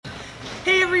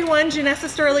everyone, Janessa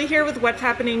Storley here with What's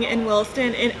Happening in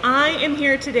Williston, and I am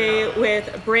here today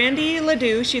with Brandy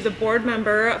Ladue. She's a board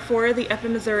member for the Upper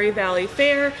Missouri Valley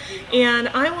Fair, and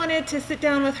I wanted to sit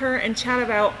down with her and chat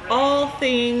about all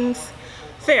things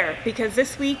fair, because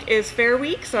this week is Fair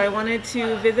Week, so I wanted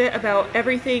to visit about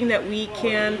everything that we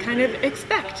can kind of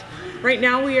expect. Right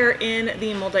now we are in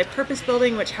the multi-purpose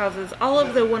building, which houses all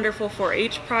of the wonderful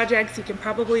 4-H projects. You can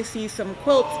probably see some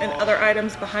quilts and other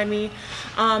items behind me.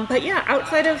 But yeah,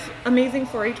 outside of amazing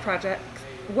 4-H projects,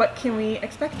 what can we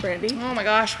expect, Brandy? Oh my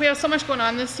gosh, we have so much going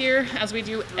on this year, as we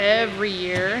do every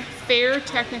year. Fair,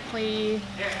 technically,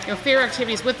 fair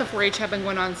activities with the 4-H have been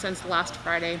going on since last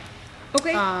Friday.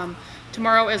 Okay.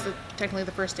 Tomorrow is technically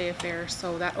the first day of fair,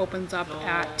 so that opens up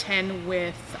at 10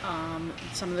 with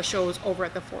some of the shows over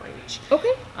at the 4-H.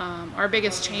 Okay. Our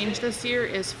biggest change this year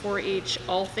is 4-H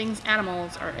All Things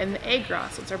Animals are in the egg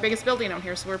grass. It's our biggest building out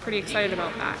here, so we're pretty excited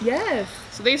about that. Yes.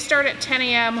 So they start at 10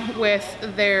 a.m. with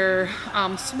their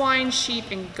swine,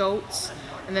 sheep, and goats,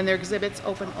 and then their exhibits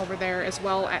open over there as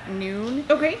well at noon.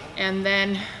 Okay. And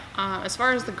then as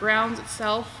far as the grounds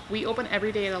itself, we open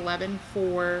every day at 11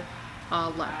 for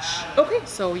lunch. Okay.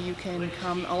 So you can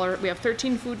come. We have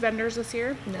 13 food vendors this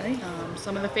year. Nice.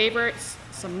 Some of the favorites,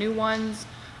 some new ones.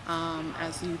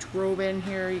 As you drove in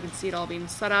here, you can see it all being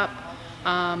set up.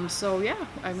 So yeah,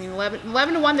 I mean 11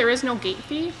 to 1. There is no gate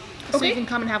fee, so Okay. you can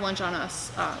come and have lunch on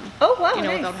us. Oh wow.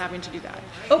 Nice. Without having to do that.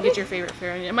 Okay. Get your favorite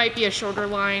fare. And it might be a shorter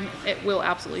line. It will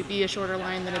absolutely be a shorter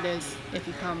line than it is if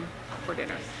you come for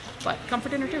dinner. But come for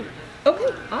dinner too.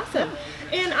 Okay, awesome.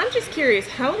 And I'm just curious,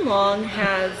 how long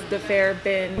has the fair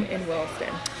been in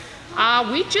Williston?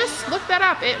 We just looked that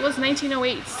up. It was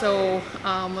 1908, so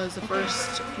was the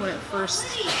first when it first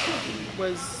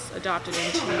was adopted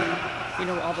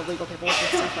into all the legal paperwork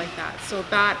and stuff like that. So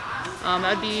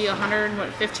that'd be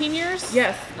 115 years.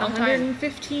 Yes, Long time.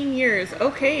 115 years.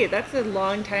 Okay, that's a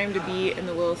long time to be in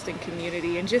the Williston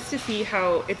community, and just to see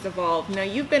how it's evolved. Now,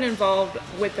 you've been involved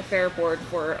with the fair board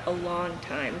for a long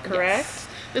time, correct? Yes.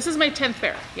 This is my 10th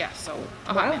fair. Yeah, so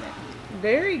a hot minute.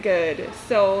 Very good.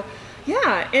 So,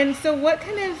 yeah, and so what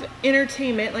kind of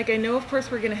entertainment, like I know of course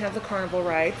we're going to have the carnival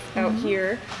rides out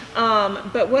here,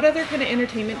 but what other kind of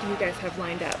entertainment do you guys have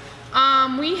lined up?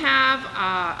 We have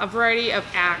a variety of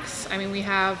acts. I mean,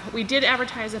 we did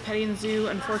advertise at Petting Zoo.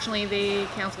 Unfortunately, they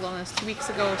canceled on us 2 weeks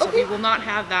ago, so we will not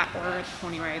have that or the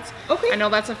pony rides. Okay. I know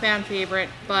that's a fan favorite,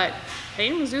 but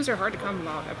Petting Zoos are hard to come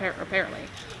about, apparently.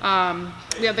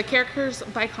 We have the characters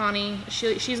by Connie.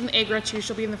 She's in the Agra too.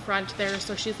 She'll be in the front there,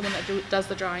 so she's the one that does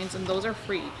the drawings, and those are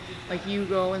free. Like, you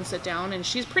go and sit down, and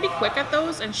she's pretty quick at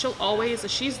those, and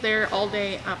she's there all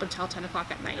day up until 10 o'clock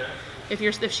at night.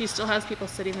 If she still has people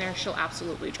sitting there, she'll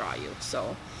absolutely draw you.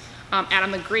 So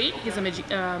Adam the Great, he's a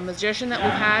magician that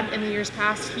we've had in the years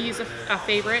past. He's a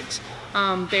favorite.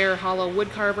 They're hollow wood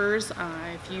carvers.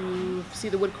 If you see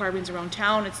the wood carvings around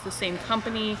town, it's the same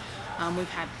company. We've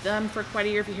had them for quite a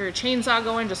year. If you hear a chainsaw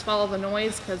going, just follow the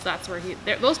noise, because that's where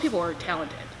those people are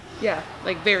talented. Yeah.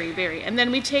 Like very, very. And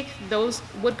then we take those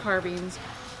wood carvings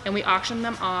and we auction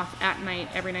them off at night,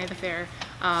 every night of the fair,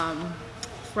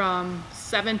 from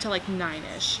 7 to like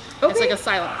 9-ish. Okay. It's like a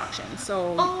silent auction.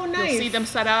 So nice. You'll see them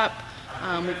set up.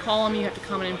 We call them, you have to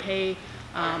come in and pay.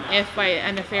 If by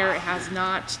end of fair it has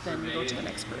not, then we go to the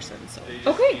next person. So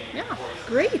Okay. yeah.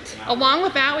 Great. Along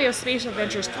with that, we have Space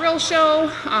Adventures Thrill Show.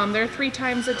 They're 3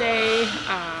 times a day.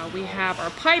 We have our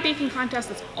pie baking contest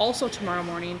that's also tomorrow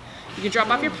morning. You can drop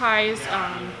off your pies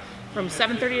from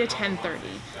 7:30 to 10:30.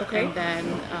 Okay.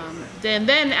 And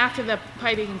then after the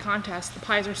pie baking contest, the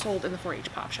pies are sold in the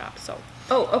 4-H Pop Shop. So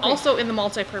Okay. also in the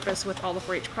multi-purpose with all the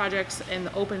 4-H projects in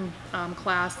the open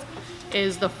class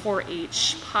is the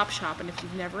 4-H Pop Shop. And if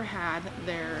you've never had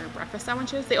their breakfast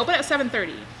sandwiches, they open at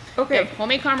 7:30. Okay. They have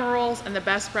homemade caramel rolls and the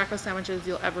best breakfast sandwiches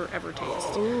you'll ever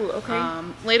taste. Ooh, okay.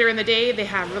 Later in the day, they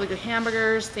have really good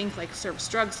hamburgers, things like Service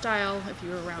Drug style, if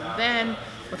you were around then,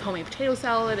 with homemade potato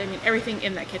salad. I mean, everything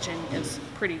in that kitchen is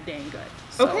pretty dang good.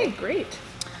 So, Okay, great.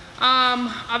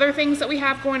 other things that we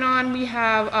have going on, we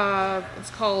have,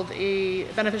 it's called a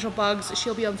Beneficial Bugs.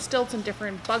 She'll be on stilts in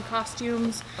different bug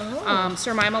costumes.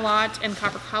 Sir Mime-a-Lot and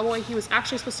Copper Cowboy. He was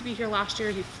actually supposed to be here last year.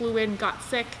 He flew in, got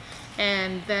sick,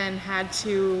 and then had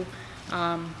to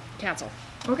cancel.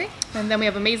 Okay. And then we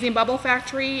have Amazing Bubble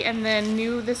Factory, and then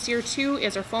new this year too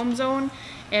is our Foam Zone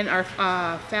and our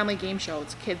family game show.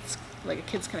 It's like a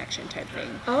kids connection type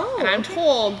thing. Oh, and I'm okay.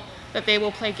 told that they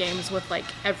will play games with like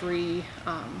every.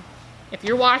 If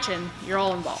you're watching, you're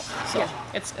all involved. So Yeah.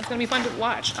 it's gonna be fun to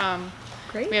watch.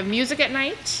 Great. We have music at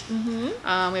night. We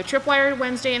have Tripwire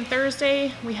Wednesday and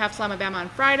Thursday. We have Slamabama on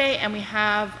Friday, and we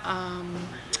have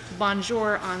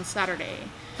Bonjour on Saturday.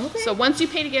 Okay. So once you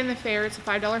pay to get in the fair, it's a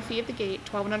 $5 fee at the gate,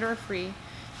 12 and under are free.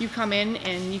 You come in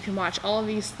and you can watch all of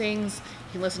these things.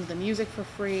 You can listen to the music for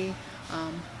free,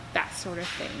 that sort of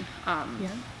thing.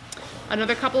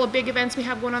 Another couple of big events we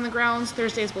have going on the grounds.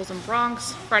 Thursday's Bulls and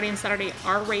Bronx. Friday and Saturday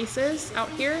are races out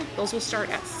here. Those will start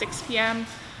at 6 p.m.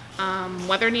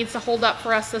 Weather needs to hold up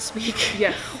for us this week.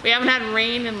 Yes. We haven't had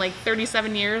rain in like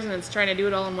 37 years, and it's trying to do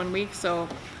it all in 1 week. So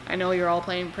I know you're all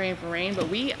praying for rain, but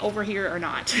we over here are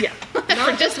not. Yeah.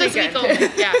 For just this week only.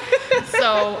 Yeah.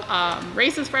 So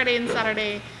races Friday and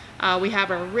Saturday. We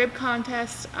have our rib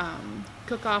contest,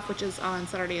 cook-off, which is on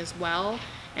Saturday as well.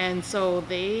 And so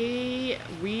we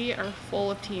are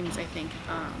full of teams, I think.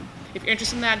 If you're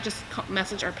interested in that, just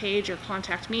message our page or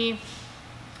contact me,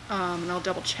 and I'll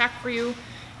double check for you.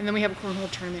 And then we have a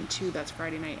cornhole tournament too. That's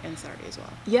Friday night and Saturday as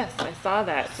well. Yes, I saw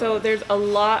that. So there's a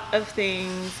lot of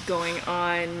things going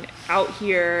on out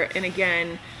here. And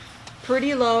again,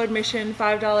 pretty low admission,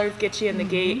 $5 gets you in the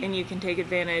gate, and you can take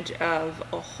advantage of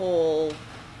a whole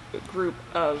group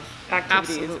of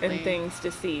activities and things to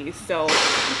see. So,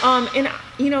 and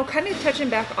kind of touching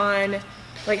back on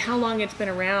like how long it's been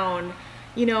around,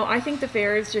 I think the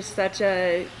fair is just such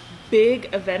a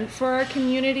big event for our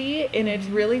community, and it's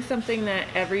really something that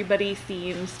everybody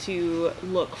seems to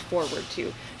look forward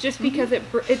to, just because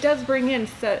it does bring in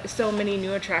so many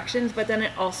new attractions, but then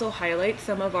it also highlights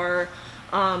some of our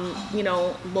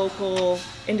local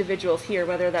individuals here,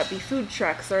 whether that be food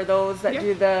trucks or those that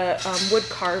do the wood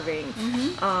carving.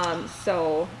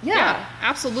 So yeah,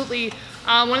 absolutely.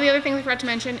 One of the other things I forgot to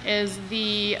mention is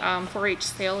the 4-H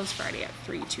sale is Friday at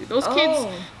 3 too. Those kids,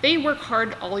 they work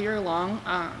hard all year long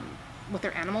with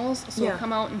their animals, so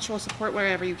come out and show support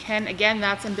wherever you can. Again,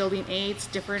 that's in Building A. It's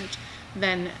different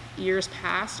than years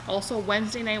past. Also,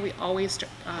 Wednesday night we always kick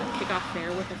off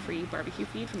fair with a free barbecue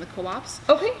feed from the co-ops.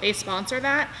 Okay. They sponsor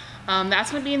that.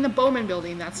 That's going to be in the Bowman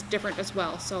building. That's different as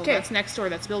well. So that's next door.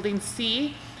 That's Building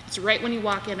C. It's right when you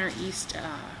walk in our east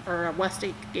or west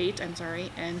gate. I'm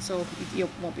sorry, and so you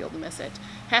won't be able to miss it.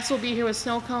 Hess will be here with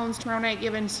snow cones tomorrow night,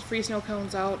 giving free snow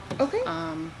cones out. Okay.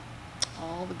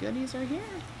 All the goodies are here.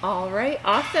 All right,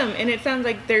 awesome. And it sounds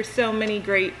like there's so many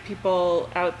great people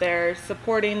out there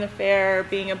supporting the fair,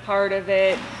 being a part of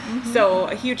it. So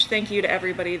a huge thank you to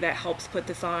everybody that helps put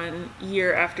this on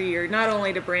year after year. Not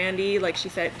only to Brandy, like she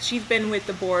said, she's been with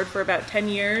the board for about 10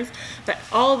 years, but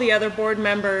all the other board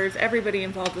members, everybody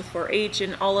involved with 4-H,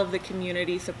 and all of the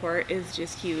community support is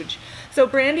just huge. So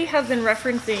Brandy has been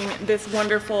referencing this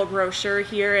wonderful brochure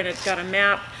here, and it's got a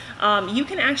map. You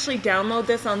can actually download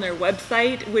this on their website,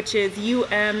 which is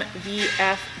umvf.com.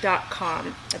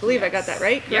 I believe I got that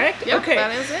right, correct? Yep, okay.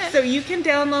 That is it. So you can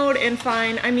download and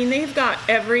find, they've got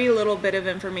every little bit of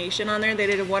information on there. They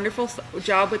did a wonderful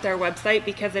job with their website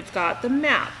because it's got the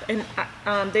map, and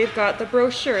they've got the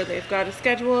brochure, they've got a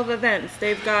schedule of events,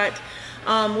 they've got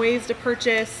ways to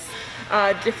purchase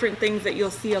different things that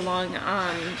you'll see along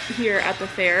here at the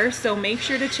fair. So make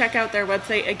sure to check out their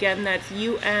website. Again, that's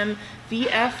umvf.com,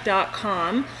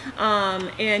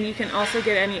 and you can also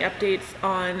get any updates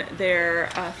on their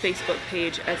Facebook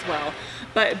page as well.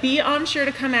 But be on sure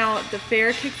to come out. The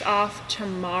fair kicks off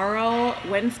tomorrow,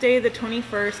 Wednesday the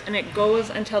 21st, and it goes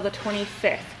until the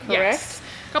 25th, correct? Yes.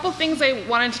 A couple of things I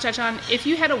wanted to touch on. If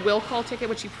you had a will call ticket,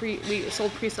 which we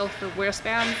sold pre-sale for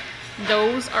wristbands,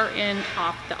 those are in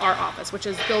our office, which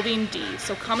is Building D.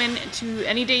 So come in to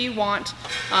any day you want.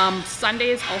 Sunday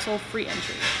is also free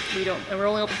entry. We're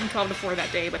only open from 12 to 4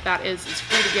 that day, but it's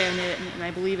free to get in it, and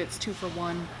I believe it's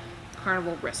 2-for-1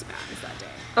 carnival wristbands that day.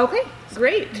 Okay,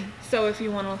 great. So if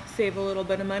you want to save a little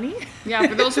bit of money. Yeah,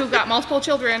 for those who've got multiple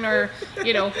children or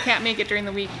can't make it during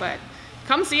the week, but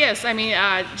come see us.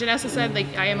 Janessa said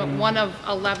I am one of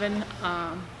 11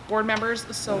 board members,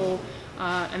 so.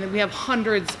 And then we have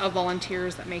hundreds of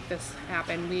volunteers that make this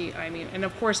happen. And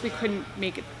of course we couldn't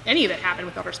make any of it happen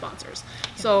without our sponsors.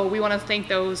 So we want to thank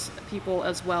those people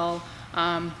as well.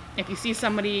 If you see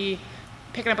somebody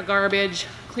picking up a garbage,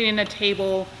 cleaning a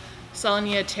table, selling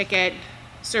you a ticket,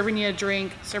 serving you a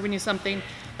drink, serving you something,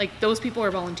 those people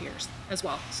are volunteers as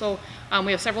well. So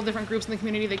we have several different groups in the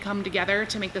community that come together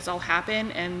to make this all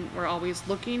happen, and we're always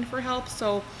looking for help.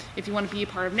 So if you want to be a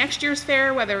part of next year's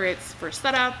fair, whether it's for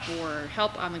setup or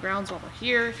help on the grounds while we're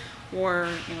here, or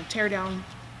tear down,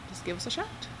 just give us a shout.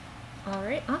 All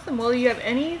right, awesome. Well, you have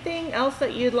anything else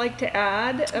that you'd like to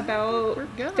add about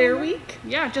Fair Week?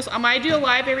 Yeah, just I do a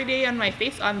live every day on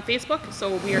Facebook.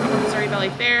 So we are on Missouri Valley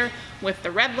Fair with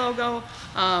the red logo.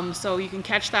 So you can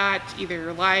catch that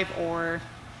either live or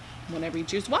whenever you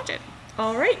choose to watch it.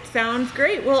 All right, sounds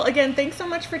great. Well, again, thanks so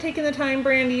much for taking the time,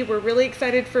 Brandy. We're really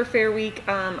excited for Fair Week.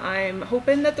 I'm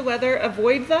hoping that the weather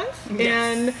avoids us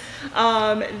Yes.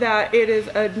 and that it is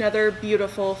another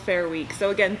beautiful Fair Week. So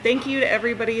again, thank you to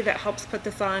everybody that helps put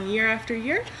this on year after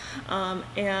year,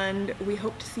 and we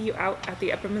hope to see you out at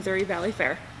the Upper Missouri Valley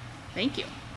Fair. Thank you.